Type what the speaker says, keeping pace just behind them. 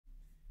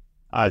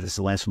This is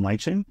Lance from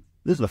LangSmith.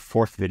 This is the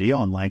fourth video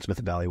on LangSmith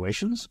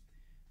evaluations.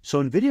 So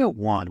in video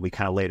 1, we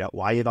kind of laid out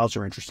why evals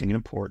are interesting and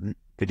important.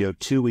 Video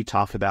 2, we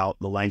talked about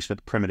the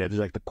LangSmith primitives,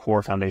 like the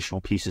core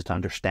foundational pieces to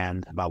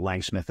understand about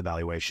LangSmith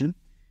evaluation.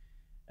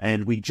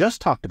 And we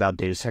just talked about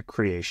dataset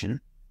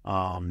creation.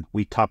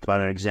 We talked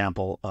about an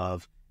example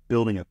of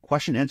building a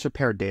question-answer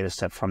paired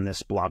dataset from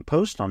this blog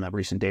post on that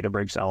recent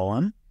Databricks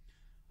LLM.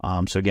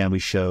 So again, we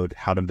showed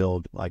how to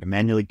build like a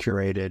manually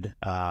curated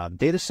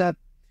dataset.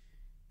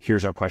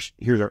 Here's our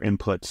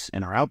inputs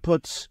and our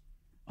outputs.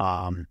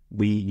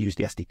 We used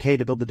the SDK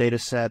to build the data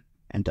set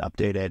and to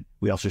update it.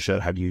 We also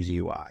showed how to use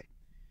UI.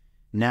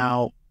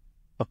 Now,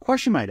 a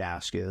question you might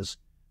ask is,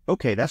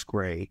 okay, that's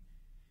great,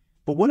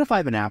 but what if I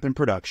have an app in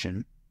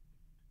production?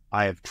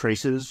 I have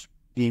traces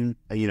being,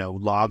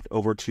 logged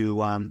over to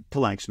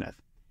LangSmith.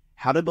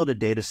 How to build a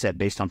data set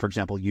based on, for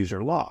example,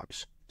 user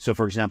logs. So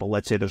for example,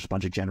 let's say there's a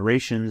bunch of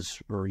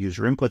generations or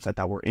user inputs I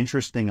thought were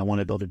interesting. I want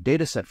to build a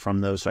data set from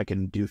those so I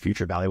can do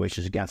future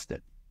evaluations against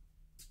it.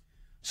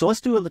 So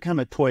let's do a kind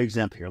of a toy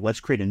example here. Let's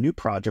create a new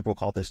project. We'll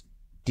call this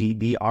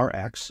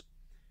DBRX.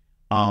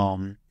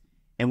 And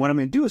what I'm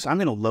going to do is I'm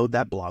going to load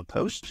that blog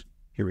post.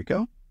 Here we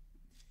go.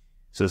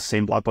 So the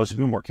same blog post we've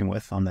been working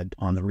with on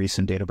the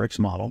recent Databricks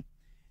model.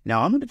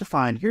 Now I'm going to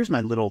define, here's my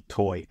little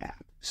toy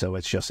app. So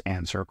it's just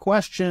answer a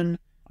question.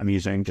 I'm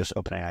using just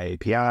OpenAI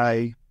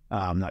API.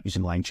 I'm not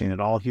using LangChain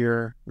at all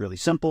here. Really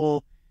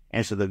simple.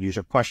 Answer the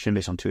user question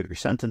based on 2 or 3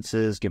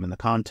 sentences, given the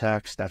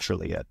context. That's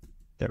really it.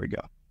 There we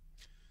go.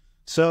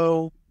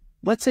 So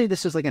let's say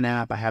this is like an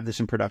app. I have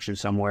this in production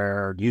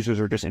somewhere. Users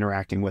are just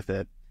interacting with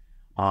it.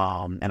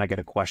 And I get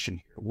a question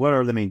here. What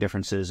are the main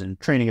differences in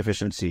training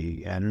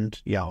efficiency and,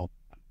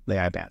 the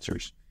app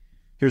answers?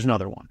 Here's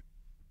another one.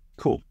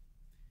 Cool.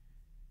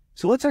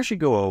 So let's actually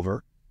go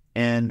over,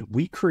 and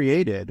we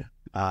created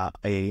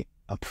a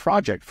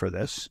project for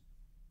this.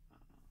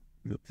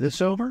 Move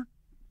this over.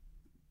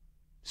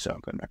 So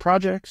go to my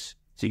projects.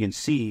 So you can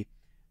see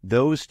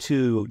those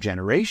 2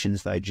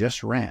 generations that I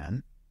just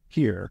ran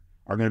here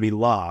are going to be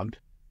logged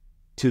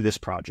to this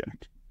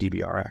project,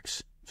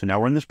 DBRX. So now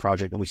we're in this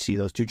project and we see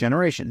those 2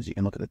 generations. You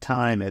can look at the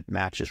time. It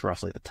matches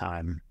roughly the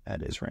time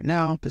that is right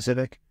now,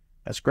 Pacific.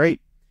 That's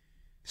great.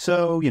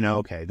 So,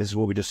 okay, this is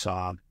what we just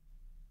saw.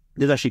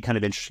 This is actually kind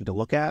of interesting to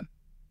look at.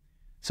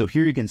 So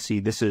here you can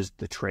see this is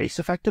the trace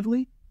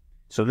effectively.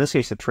 So in this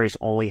case, the trace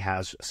only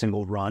has a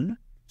single run.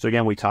 So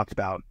again, we talked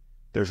about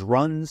there's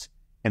runs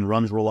and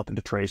runs roll up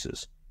into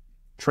traces.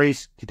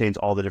 Trace contains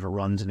all the different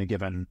runs in a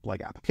given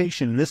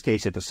application. In this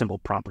case, it's a simple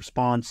prompt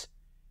response.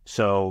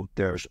 So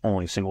there's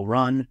only a single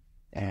run.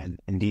 And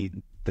indeed,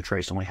 the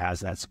trace only has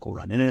that single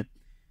run in it.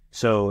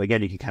 So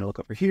again, you can kind of look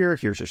over here.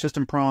 Here's your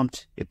system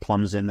prompt. It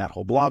plumbs in that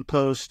whole blog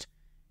post.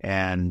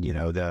 And,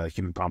 the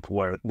human prompt,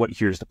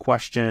 here's the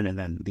question, and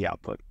then the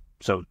output.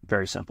 So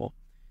very simple.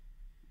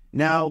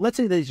 Now, let's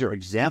say these are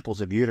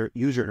examples of user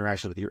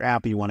interaction with your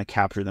app. You want to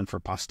capture them for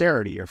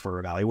posterity or for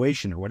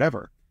evaluation or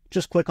whatever.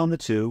 Just click on the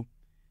 2.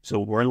 So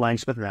we're in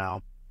LangSmith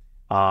now.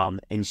 And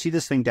you see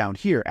this thing down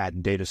here,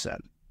 add dataset.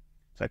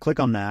 So I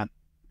click on that.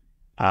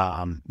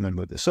 I'm going to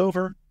move this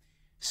over.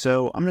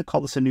 So I'm going to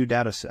call this a new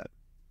dataset.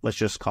 Let's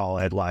just call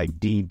it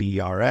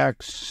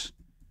DBRX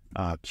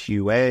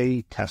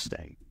QA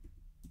testing.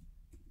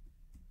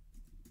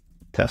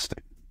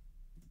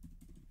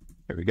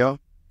 There we go.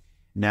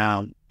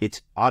 Now,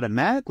 it's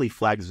automatically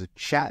flagged as a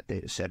chat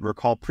data set.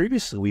 Recall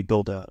previously we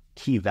built a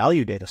key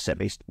value data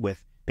set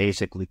with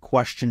basically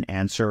question,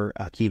 answer,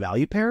 key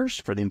value pairs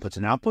for the inputs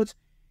and outputs.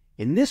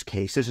 In this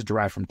case, this is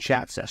derived from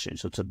chat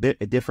sessions. So it's a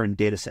different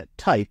data set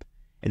type.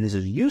 And this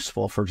is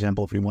useful, for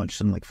example, if we want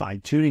something like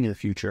fine-tuning in the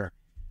future.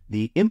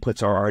 The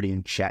inputs are already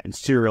in chat and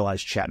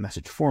serialized chat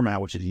message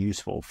format, which is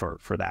useful for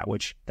that,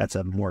 that's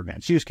a more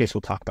advanced use case we'll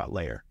talk about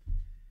later.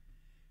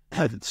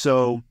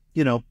 So,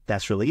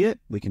 that's really it.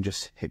 We can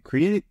just hit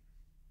create.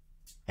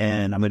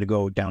 And I'm going to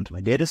go down to my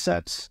data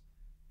sets.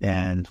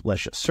 And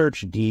let's just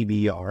search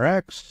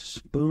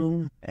DBRX.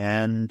 Boom.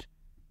 And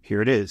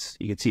here it is.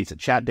 You can see it's a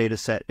chat data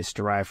set. It's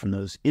derived from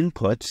those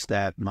inputs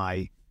that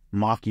my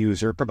mock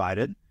user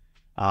provided.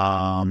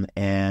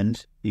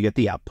 And you get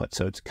the output.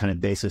 So it's kind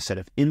of basically a set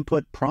of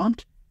input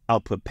prompt,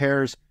 output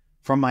pairs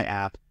from my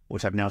app,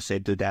 which I've now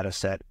saved to the data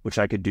set, which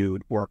I could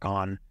work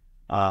on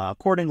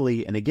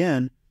accordingly. And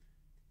again,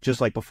 just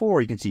like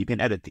before, you can see you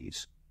can edit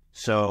these.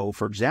 So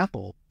for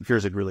example,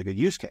 here's a really good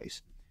use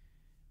case.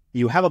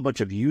 You have a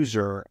bunch of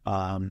user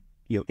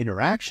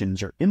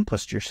interactions or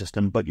inputs to your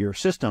system, but your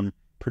system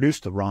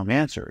produced the wrong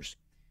answers.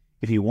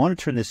 If you want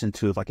to turn this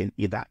into like an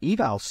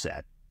eval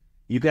set,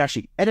 you could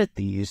actually edit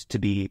these to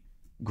be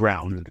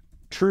ground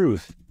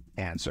truth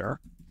answer,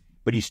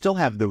 but you still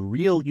have the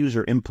real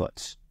user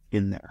inputs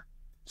in there.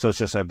 So it's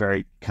just a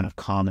very kind of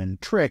common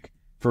trick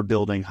for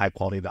building high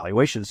quality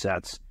evaluation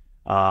sets,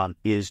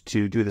 is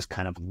to do this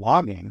kind of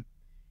logging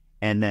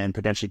and then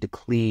potentially to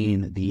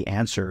clean the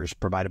answers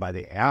provided by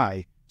the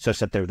AI such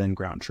that they're then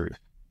ground truth.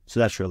 So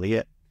that's really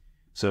it.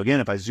 So again,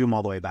 if I zoom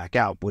all the way back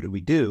out, what did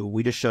we do?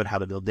 We just showed how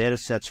to build data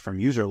sets from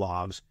user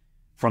logs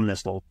from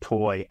this little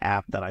toy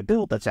app that I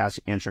built that's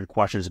answering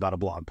questions about a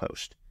blog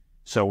post.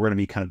 So we're going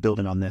to be kind of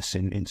building on this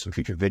in some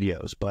future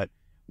videos. But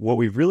what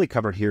we've really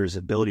covered here is the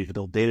ability to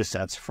build data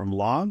sets from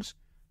logs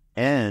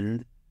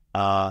and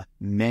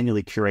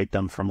manually curate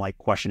them from like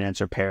question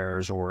answer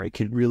pairs, or it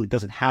really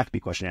doesn't have to be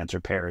question answer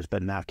pairs,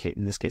 but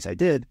in this case I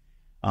did.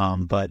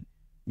 But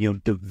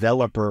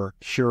developer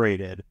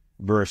curated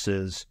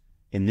versus,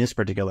 in this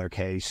particular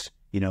case,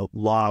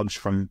 logs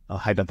from a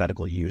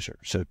hypothetical user.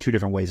 So two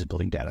different ways of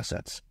building data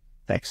sets.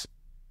 Thanks.